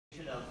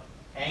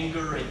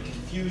anger and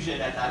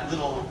confusion at that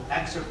little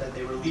excerpt that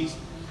they released.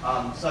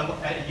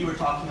 And you were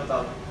talking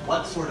about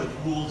what sort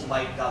of rules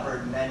might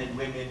govern men and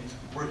women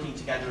working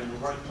together in the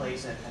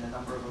workplace and a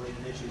number of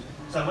related issues.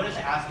 So I wanted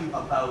to ask you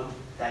about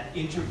that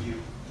interview,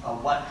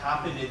 what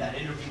happened in that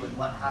interview and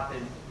what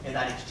happened in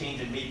that exchange,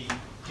 and maybe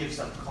give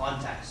some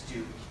context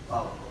to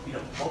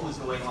what was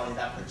going on in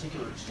that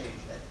particular exchange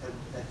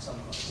that some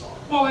of us saw.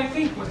 Well, I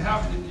think what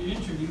happened in the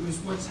interview is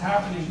what's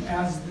happening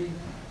as the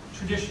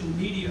traditional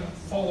media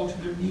fall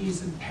to their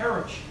knees and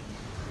perish,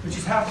 which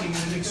is happening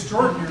at an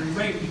extraordinary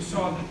rate. You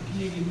saw that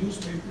Canadian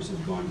newspapers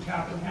have gone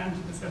cap in hand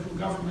to the federal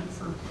government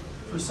for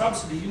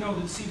subsidy. You know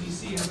that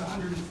CBC has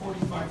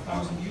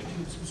 145,000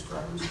 YouTube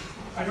subscribers.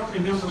 I don't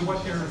remember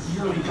what their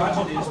yearly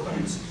budget is, but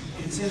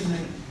it's in the,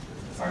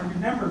 if I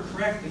remember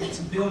correctly, it's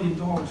 $1 billion,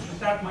 but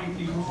that might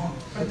be wrong.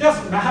 But it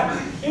doesn't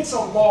matter. It's a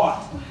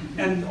lot.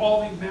 And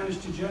all they've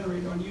managed to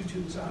generate on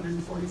YouTube is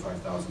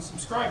 145,000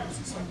 subscribers.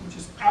 It's like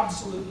just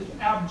absolutely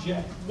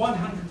abject,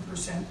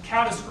 100%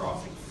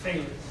 catastrophic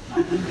failure.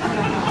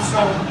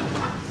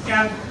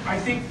 And I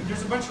think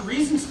there's a bunch of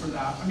reasons for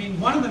that. I mean,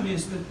 one of them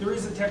is that there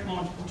is a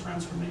technological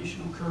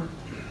transformation occurring,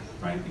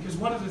 right? Because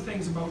one of the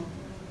things about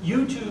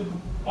YouTube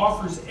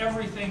offers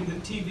everything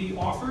that TV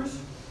offers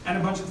and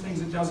a bunch of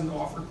things it doesn't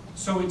offer,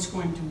 so it's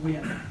going to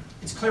win.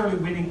 It's clearly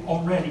winning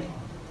already.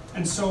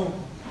 And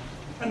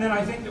then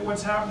I think that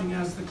what's happening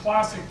as the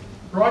classic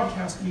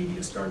broadcast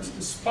media starts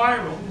to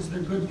spiral is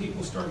their good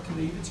people start to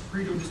leave. It's a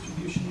Pareto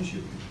distribution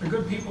issue. The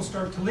good people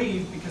start to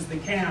leave because they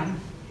can,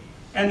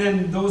 and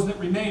then those that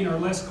remain are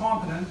less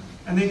competent,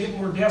 and they get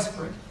more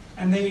desperate,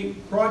 and they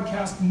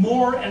broadcast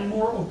more and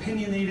more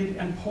opinionated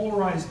and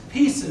polarized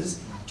pieces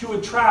to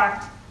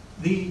attract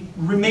the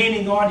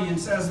remaining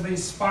audience as they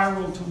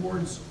spiral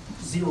towards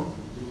zero.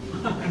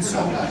 And so,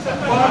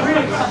 well,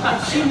 really,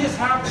 I've seen this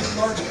happen in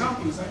large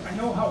companies. I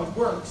know how it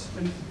works,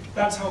 and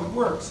that's how it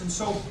works. And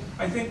so,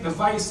 I think the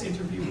Vice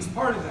interview was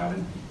part of that.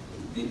 And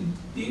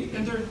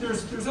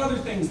there's other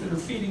things that are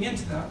feeding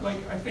into that.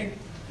 Like, I think,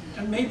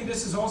 and maybe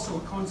this is also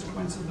a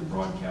consequence of the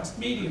broadcast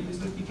medium, is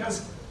that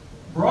because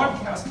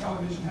broadcast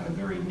television had a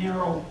very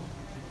narrow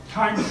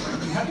time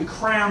frame, you had to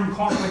cram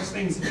complex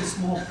things into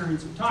small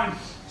periods of time,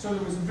 so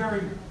there was a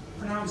very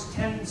pronounced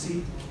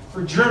tendency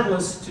for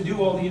journalists to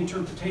do all the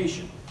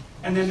interpretation.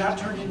 And then that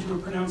turned into a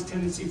pronounced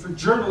tendency for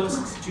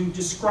journalists to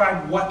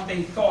describe what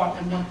they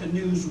thought and what the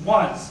news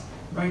was,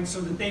 right? So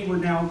that they were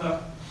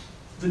now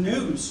the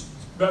news.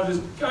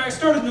 I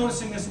started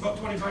noticing this about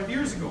 25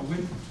 years ago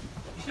when,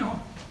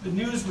 the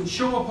news would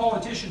show a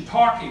politician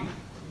talking,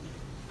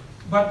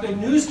 but the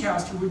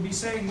newscaster would be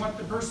saying what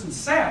the person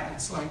said.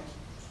 It's like,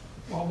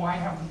 well, why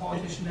have the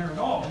politician there at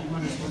all? You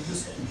might as well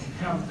just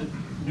have the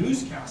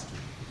newscaster.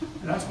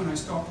 And that's when I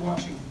stopped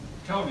watching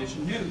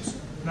television news.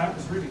 And that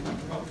was really like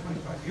about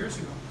 25 years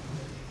ago.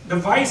 The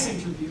Vice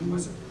interview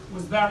was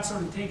that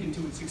sort of taken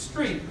to its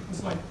extreme. It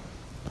was like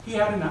he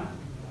had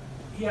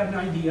an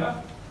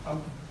idea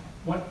of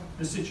what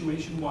the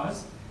situation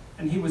was,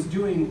 and he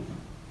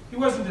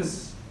wasn't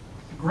as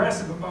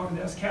aggressive about it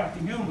as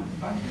Kathy Newman,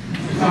 but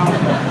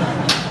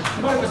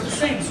it was the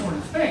same sort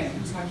of thing.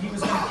 It was like he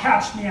was going to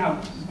catch me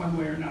out one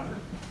way or another.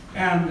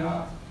 And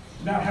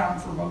that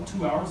happened for about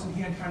 2 hours, and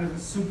he had kind of a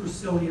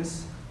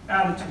supercilious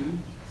attitude,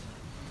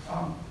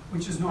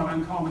 which is not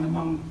uncommon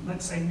among,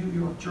 let's say, New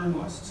York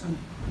journalists.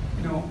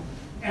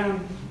 And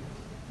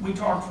we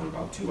talked for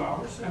about 2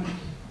 hours, and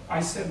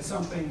I said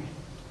something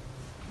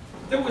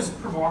that was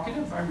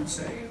provocative, I would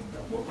say.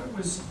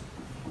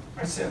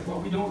 I said, well,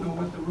 we don't know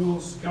what the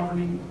rules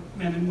governing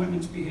men and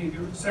women's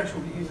behavior, sexual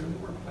behavior in the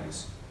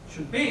workplace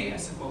should be. I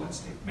said, well, let's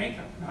take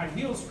makeup and high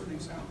heels, for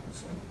example.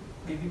 So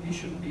maybe they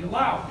shouldn't be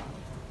allowed.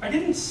 I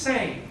didn't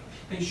say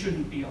they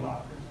shouldn't be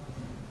allowed.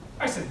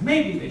 I said,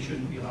 maybe they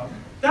shouldn't be allowed.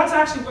 That's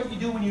actually what you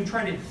do when you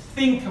try to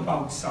think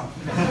about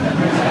something.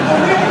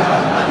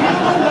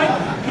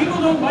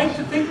 People don't like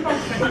to think about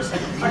things.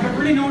 Like, I've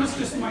really noticed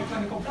this in my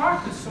clinical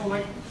practice. So,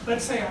 like,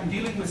 let's say I'm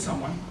dealing with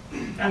someone,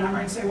 and I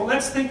might say, well,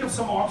 let's think of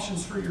some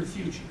options for your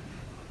future.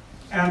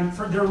 And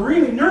they're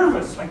really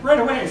nervous, like right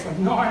away. It's like,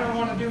 no, I don't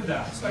want to do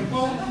that. It's like,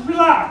 well,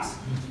 relax.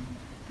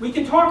 We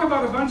can talk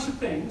about a bunch of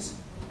things,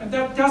 and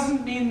that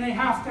doesn't mean they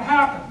have to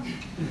happen.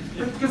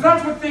 Because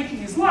that's what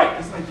thinking is like.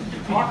 It's like you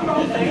talk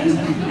about things,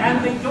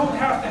 and they don't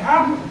have to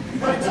happen.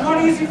 But it's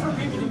not easy for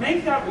people to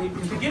make that leap,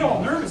 because they get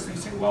all nervous. They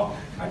say, well,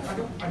 I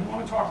don't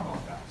want to talk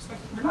about that. It's like,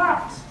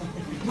 relax.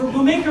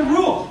 We'll make a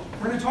rule.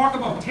 We're going to talk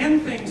about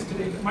 10 things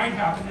today that might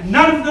happen, and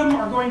none of them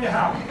are going to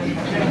happen. Okay?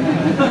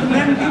 And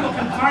then people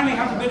can finally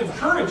have a bit of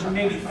courage and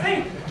maybe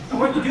think. And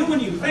what you do when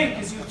you think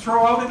is you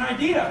throw out an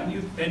idea, and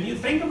then you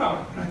think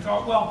about it. And I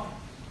thought, well,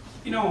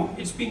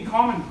 it's been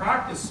common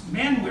practice.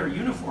 Men wear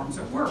uniforms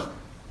at work.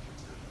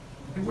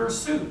 They wear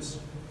suits.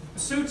 A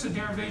suit's a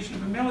derivation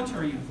of a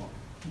military uniform.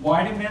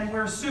 Why do men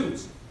wear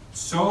suits?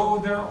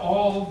 So they're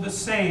all the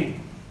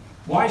same.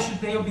 Why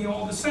should they be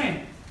all the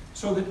same?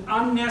 So that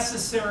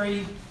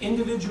unnecessary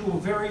individual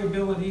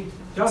variability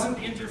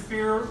doesn't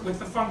interfere with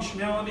the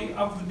functionality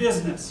of the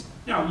business.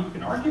 Now, you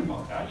can argue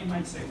about that. You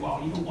might say,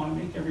 well, you don't want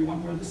to make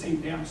everyone wear the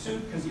same damn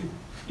suit because you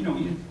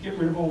get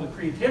rid of all the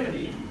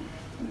creativity.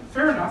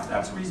 Fair enough,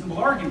 that's a reasonable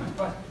argument,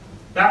 but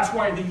that's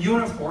why the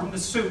uniform, the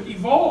suit,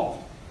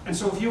 evolved. And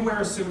so if you wear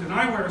a suit and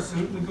I wear a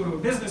suit and we go to a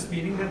business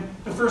meeting, then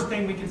the first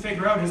thing we can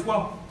figure out is,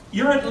 well,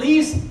 you're at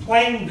least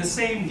playing the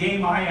same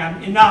game I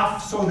am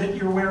enough so that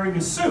you're wearing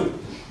a suit.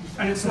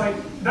 And it's like,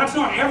 that's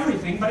not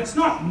everything, but it's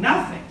not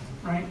nothing,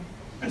 right?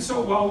 And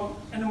so, well,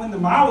 and when the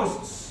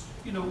Maoists,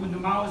 when the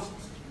Maoists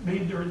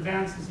made their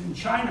advances in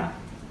China,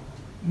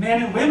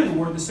 men and women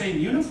wore the same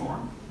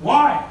uniform.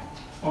 Why?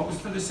 Well, it was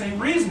for the same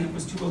reason. It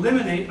was to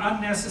eliminate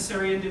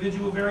unnecessary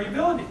individual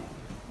variability.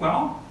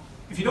 Well,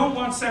 if you don't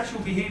want sexual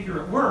behavior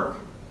at work,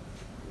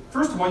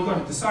 first of all, you've got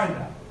to decide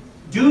that.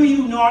 Do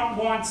you not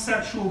want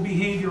sexual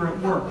behavior at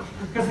work?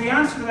 Because the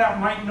answer to that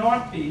might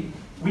not be,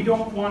 we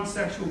don't want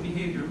sexual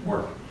behavior at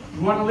work.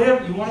 You want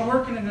to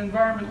work in an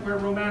environment where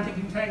romantic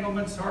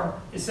entanglements are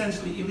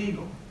essentially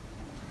illegal.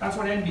 That's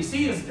what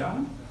NBC has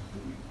done,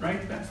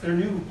 right? That's their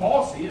new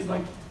policy, is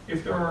like,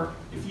 if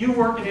you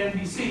work at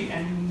NBC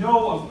and you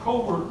know of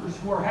co-workers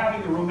who are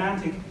having a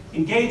romantic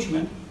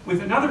engagement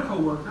with another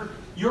co-worker,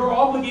 you're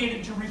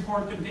obligated to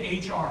report them to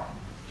HR.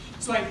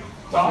 It's like,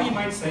 well, you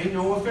might say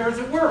no affairs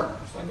at work.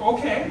 It's like,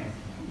 okay,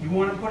 you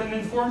want to put an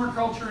informer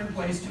culture in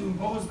place to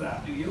impose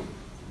that, do you?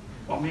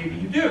 Well, maybe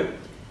you do,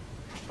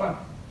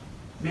 but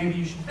maybe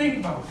you should think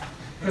about it,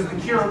 because the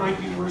cure might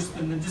be worse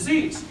than the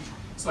disease.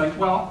 It's like,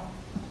 well,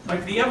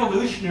 like the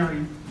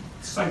evolutionary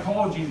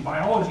psychology and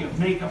biology of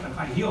makeup and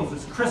high heels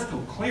is crystal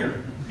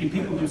clear. I mean,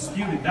 people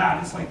disputed that.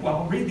 It's like,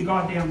 well, read the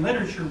goddamn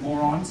literature,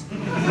 morons.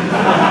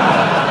 I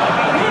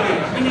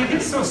mean, you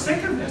get so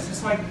sick of this.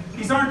 It's like,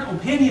 these aren't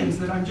opinions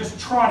that I'm just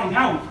trotting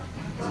out.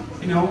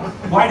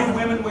 Why do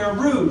women wear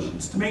rouge?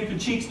 It's to make their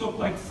cheeks look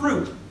like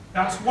fruit.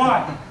 That's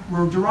why.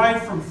 We're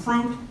derived from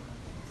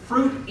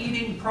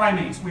fruit-eating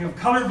primates. We have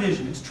color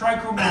vision. It's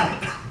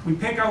trichromatic. We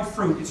pick out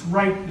fruit. It's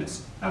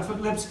ripeness. That's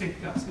what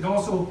lipstick does. It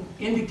also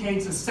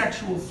indicates a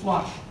sexual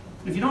flush.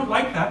 And if you don't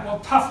like that, well,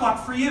 tough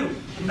luck for you.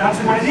 That's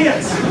what it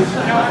is.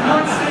 Now,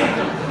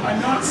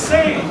 I'm not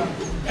saying,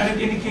 and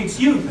it indicates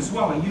youth as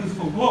well, a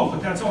youthful glow,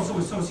 but that's also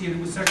associated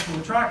with sexual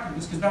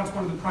attractiveness, because that's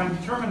one of the prime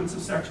determinants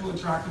of sexual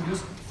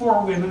attractiveness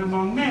for women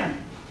among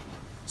men.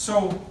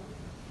 So,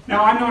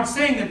 now I'm not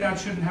saying that that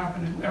shouldn't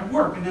happen at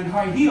work. And then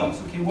high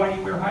heels. Okay, why do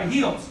you wear high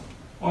heels?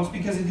 Well, it's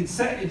because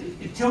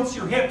it tilts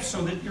your hips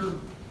so that you're...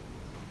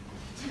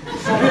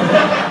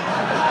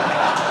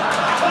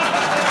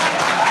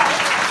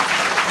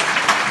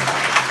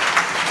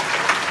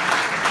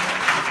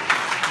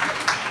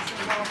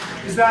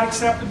 Is that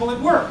acceptable at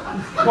work?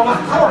 Well,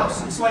 of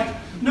course. It's like,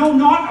 no,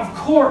 not of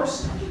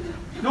course.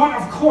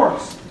 Not of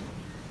course.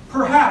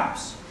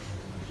 Perhaps.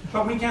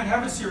 But we can't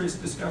have a serious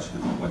discussion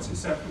about what's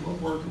acceptable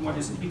at work and what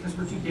isn't, because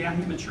we're too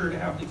damn immature to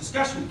have the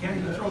discussion. We can't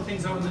even throw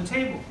things out on the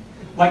table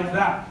like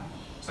that.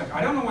 It's like,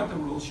 I don't know what the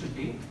rules should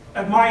be.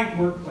 At my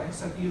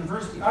workplace, at the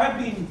university, I've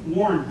been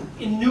warned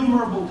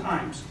innumerable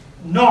times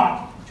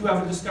not to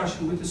have a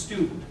discussion with a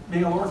student,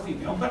 male or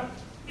female, but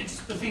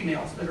it's the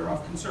females that are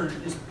of concern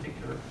in this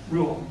particular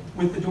rule,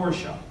 with the door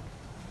shut.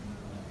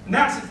 And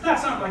that's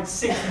not like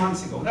 6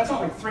 months ago. That's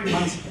not like 3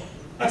 months ago.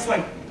 That's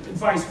like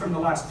advice from the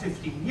last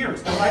 15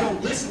 years. Now, I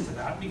don't listen to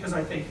that because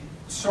I think,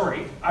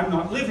 sorry, I'm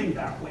not living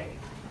that way.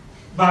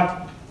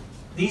 But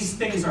these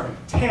things are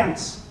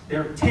tense.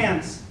 They're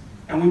tense.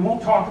 And we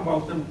won't talk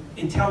about them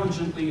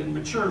intelligently and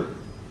maturely.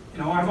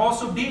 I've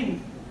also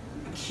been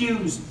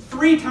accused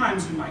 3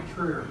 times in my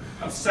career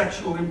of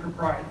sexual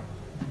impropriety.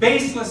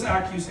 Baseless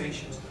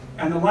accusations.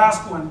 And the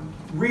last one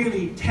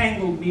really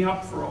tangled me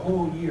up for a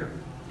whole year.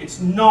 It's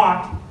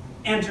not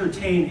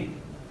entertaining.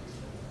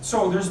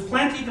 So there's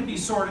plenty to be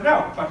sorted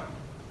out, but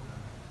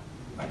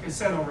like I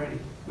said already,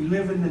 we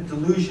live in the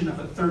delusion of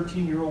a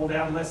 13-year-old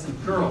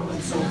adolescent girl,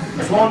 and so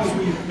as long as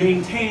we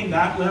maintain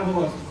that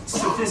level of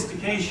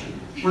sophistication,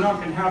 we're not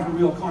going to have a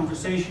real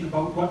conversation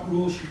about what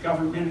rules should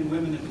govern men and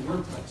women in the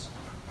workplace.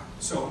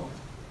 So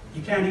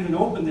you can't even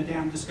open the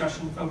damn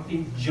discussion without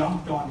being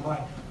jumped on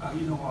by,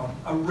 an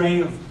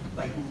array of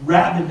like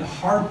rabid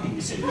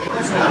harpies.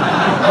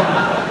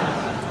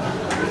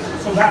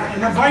 So that,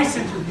 in the Vice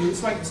interview,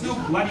 it's like, it's no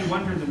bloody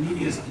wonder the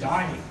media's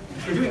dying.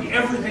 They're doing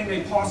everything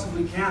they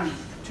possibly can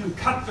to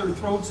cut their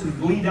throats and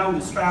bleed out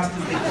as fast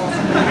as they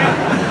possibly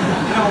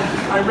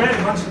can. I read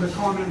a bunch of the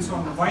comments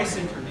on the Vice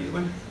interview,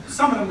 and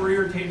some of them were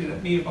irritated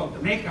at me about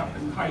the makeup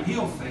and high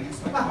heel thing.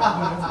 It's like,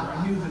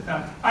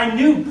 whatever. I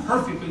knew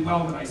perfectly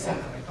well that I said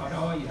it. I thought,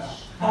 oh yeah,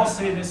 I'll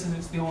say this, and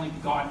it's the only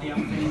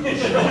goddamn thing. It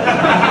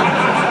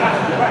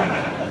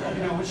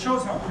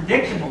shows how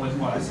predictable it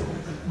was.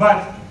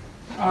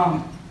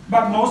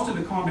 But most of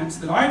the comments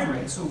that I've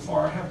read so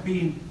far have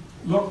been,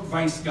 look,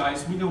 Vice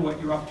guys, we know what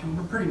you're up to, and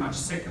we're pretty much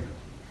sick of it.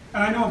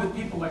 And I know that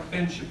people like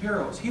Ben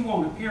Shapiro's, he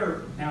won't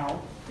appear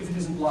now if it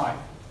isn't live.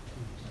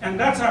 And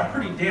that's a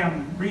pretty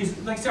damn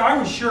reason. Like I said, I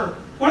was sure.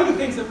 One of the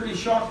things that really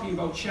shocked me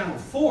about Channel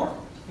 4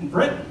 in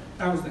Britain,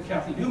 that was the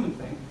Kathy Newman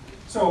thing.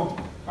 So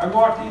I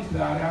walked into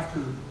that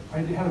after I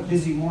had a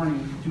busy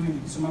morning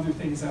doing some other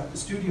things at the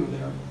studio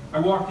there. I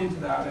walked into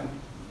that, and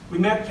we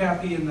met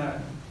Kathy in the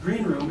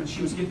green room, and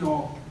she was getting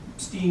all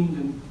steamed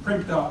and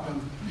primped up,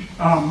 and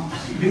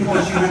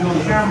before she went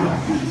on camera.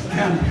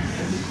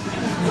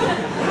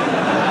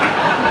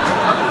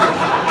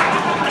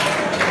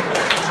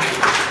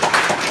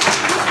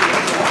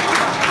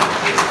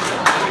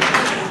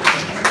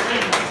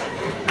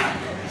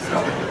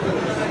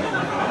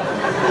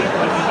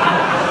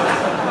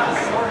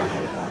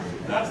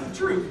 That's the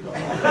truth.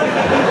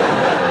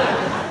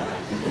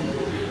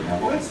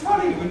 Well, it's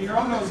funny when you're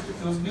on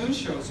those news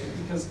shows here,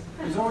 because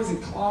there's always a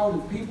cloud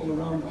of people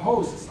around the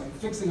host. It's like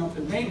fixing up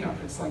their makeup.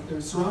 It's like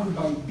they're surrounded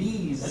by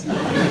bees. You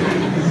know,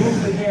 they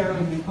move the hair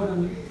and they put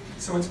them.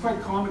 So it's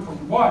quite comical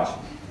to watch.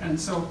 And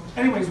so,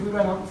 anyways, we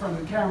went out in front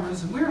of the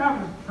cameras and we were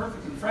having a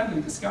perfectly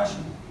friendly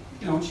discussion.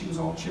 You know, and she was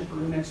all chipper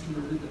and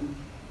extroverted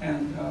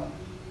and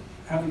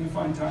having a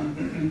fine time.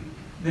 And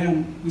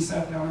then we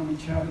sat down and we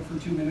chatted for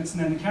 2 minutes,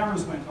 and then the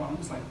cameras went on. It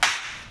was like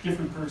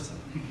different person.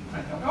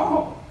 I thought,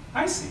 oh,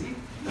 I see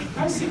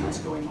what's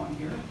going on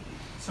here.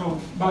 So,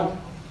 but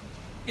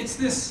it's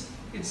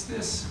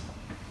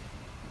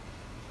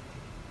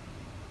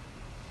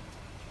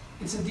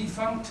a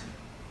defunct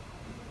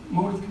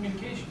mode of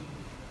communication,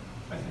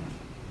 I think.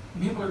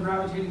 People are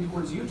gravitating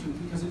towards YouTube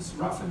because it's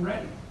rough and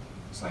ready.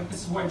 It's like,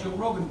 this is why Joe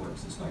Rogan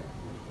works. It's like,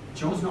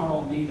 Joe's not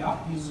all made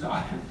up. He's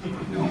not, you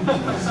know,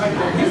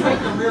 he's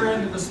like the rear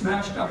end of a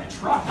smashed up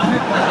truck.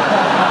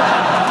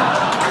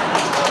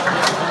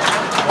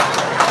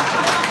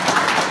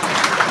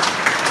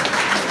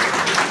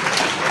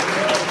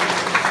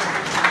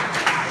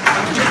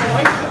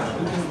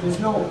 There's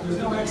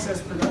no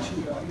excess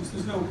production values.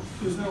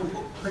 There's no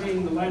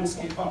bringing the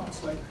landscape up.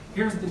 It's like,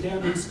 here's the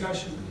damn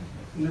discussion,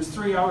 and there's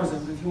 3 hours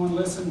of it. If you want to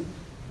listen,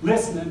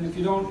 and if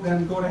you don't,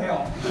 then go to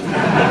hell.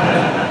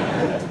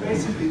 That's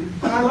basically.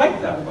 And I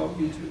like that about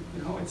YouTube.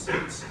 You know,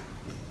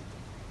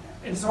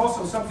 it's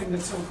also something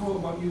that's so cool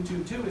about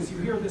YouTube too. Is you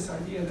hear this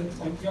idea that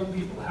like young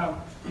people have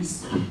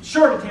these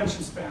short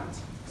attention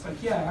spans. It's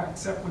like, yeah,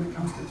 except when it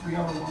comes to 3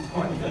 hour long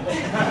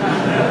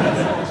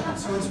podcasts.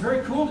 So it's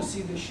very cool to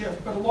see this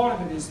shift, but a lot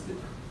of it is that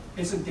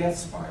it's a death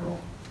spiral.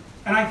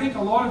 And I think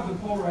a lot of the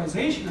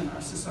polarization in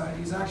our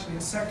society is actually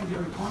a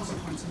secondary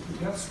consequence of the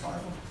death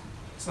spiral.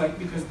 It's like,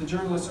 because the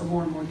journalists are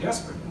more and more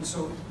desperate, and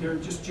so they're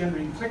just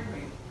generating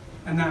clickbait,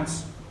 and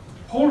that's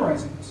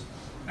polarizing us.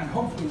 And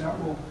hopefully that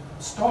will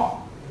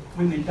stop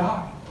when they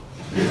die.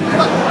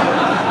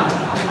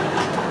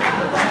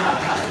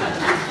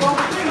 Well,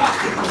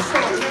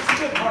 that's a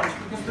bit harsh,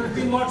 because there have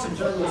been lots of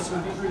journalists who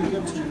have been really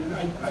good to me,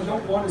 and I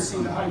don't want to see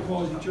the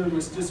high-quality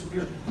journalists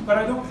disappear. But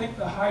I don't think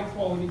the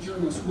high-quality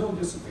journalists will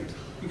disappear,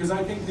 because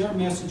I think their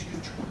message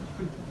could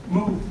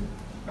move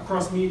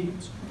across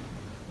mediums.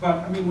 But,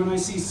 I mean, when I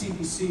see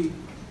CBC,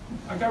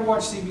 like I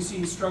watch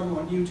CBC struggle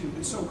on YouTube,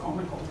 it's so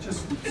comical, it's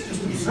just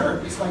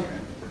absurd. It's like,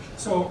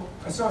 so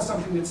I saw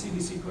something that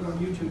CBC put on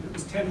YouTube that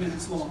was 10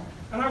 minutes long,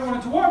 and I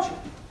wanted to watch it.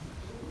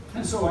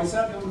 And so I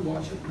sat down to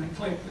watch it, and I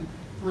clicked, and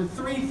there were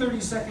 3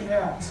 30-second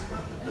ads.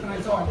 And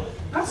I thought,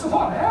 that's a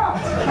lot of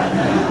ads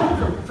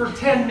for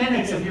 10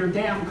 minutes of your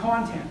damn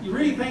content. You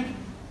really think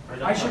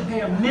I should pay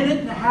 1.5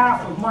 minutes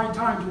of my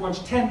time to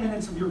watch 10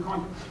 minutes of your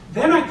content?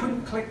 Then I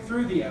couldn't click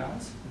through the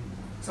ads.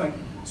 It's like,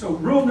 so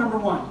rule number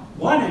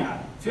 1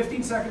 ad,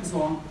 15 seconds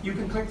long, you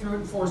can click through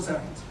it in 4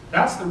 seconds.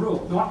 That's the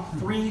rule, not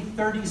 3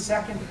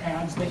 30-second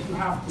ads that you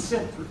have to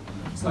sit through.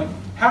 It's like,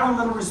 have a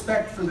little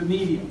respect for the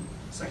medium.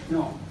 It's like,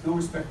 no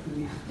respect for the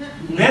medium.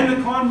 Then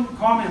the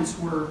comments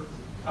were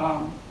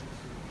not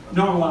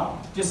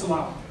allowed,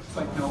 disallowed. It's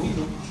like, no, you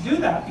don't do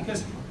that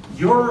because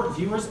your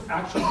viewers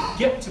actually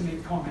get to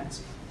make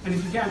comments. And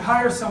if you can't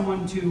hire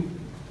someone to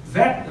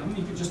vet them,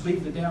 you could just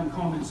leave the damn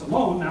comments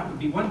alone. That would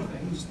be one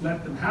thing, just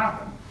let them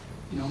happen.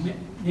 You know,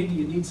 maybe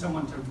you need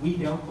someone to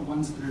weed out the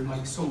ones that are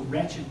like so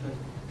wretched that,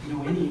 you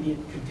know, any idiot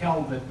could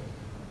tell that,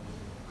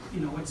 you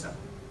know, it's a,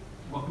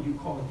 what would you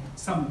call it,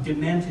 some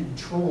demented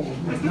troll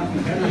who has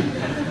nothing better to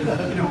do.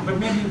 You know, but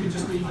maybe you could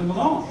just leave them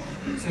alone.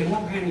 So they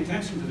won't pay any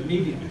attention to the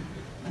medium.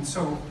 And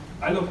so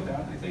I look at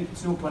that and I think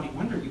it's no bloody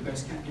wonder you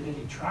guys can't get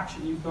any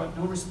traction. You've got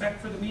no respect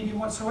for the medium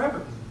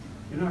whatsoever.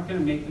 You're not going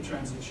to make the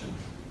transition.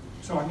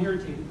 So I'm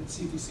irritated at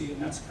CBC,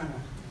 and that's kind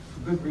of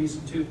a good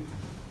reason too.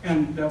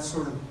 And that's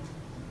sort of,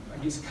 I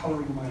guess,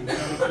 coloring my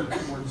attitude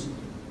towards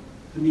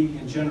the media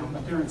in general,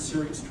 but they're in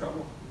serious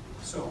trouble.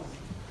 So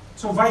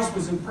Vice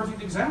was a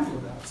perfect example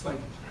of that. It's like,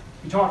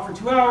 we talk for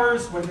 2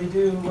 hours, what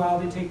do? Well,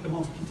 they take the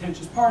most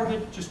contentious part of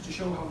it, just to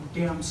show how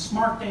damn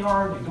smart they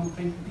are. They don't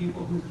think the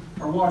people who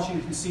are watching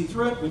can see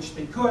through it, which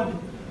they could.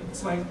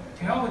 It's like,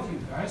 to hell with you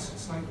guys.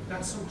 It's like,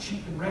 that's so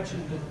cheap and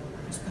wretched that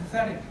it's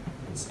pathetic.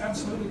 It's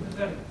absolutely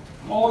pathetic.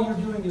 All you're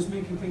doing is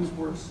making things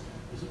worse.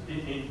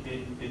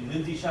 In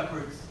Lindsay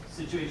Shepard's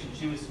situation,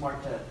 she was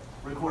smart to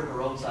record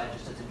her own side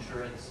just as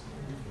insurance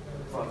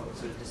from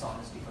sort of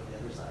dishonesty from the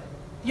other side.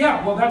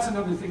 Yeah, well, that's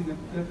another thing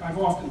that I've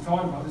often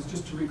thought about, is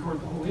just to record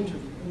the whole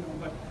interview, you know,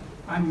 but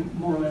I'm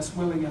more or less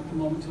willing at the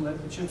moment to let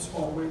the chips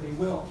fall where they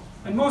will.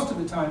 And most of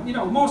the time, you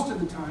know,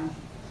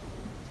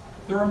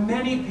 there are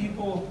many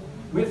people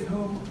with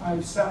whom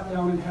I've sat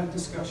down and had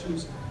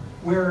discussions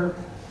where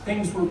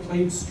things were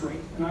played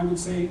straight, and I would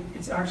say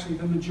it's actually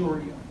the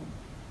majority of them.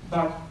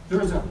 But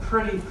there's a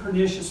pretty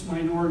pernicious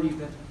minority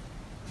that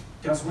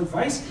does what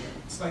Vice did.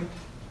 It's like,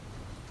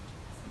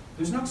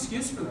 there's no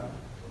excuse for that.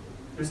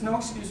 There's no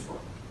excuse for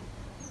it.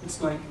 It's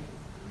like,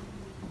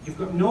 you've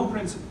got no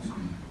principles.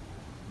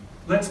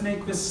 Let's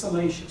make this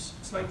salacious.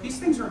 It's like, these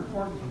things are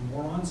important, you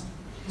morons.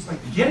 It's like,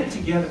 get it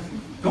together.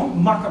 Don't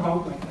muck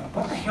about like that.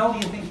 What the hell do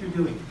you think you're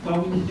doing?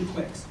 Well, we need the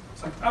clicks.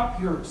 It's like, up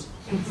yours.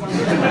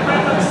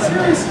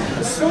 Seriously,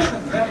 it's so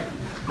pathetic.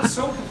 It's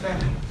so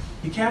pathetic.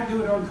 You can't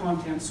do it on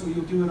content, so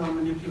you'll do it on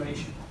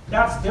manipulation.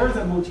 There's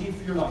a motif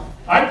for your life.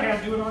 I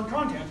can't do it on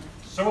content,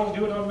 so I'll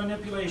do it on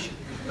manipulation.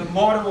 The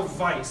motto of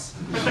Vice.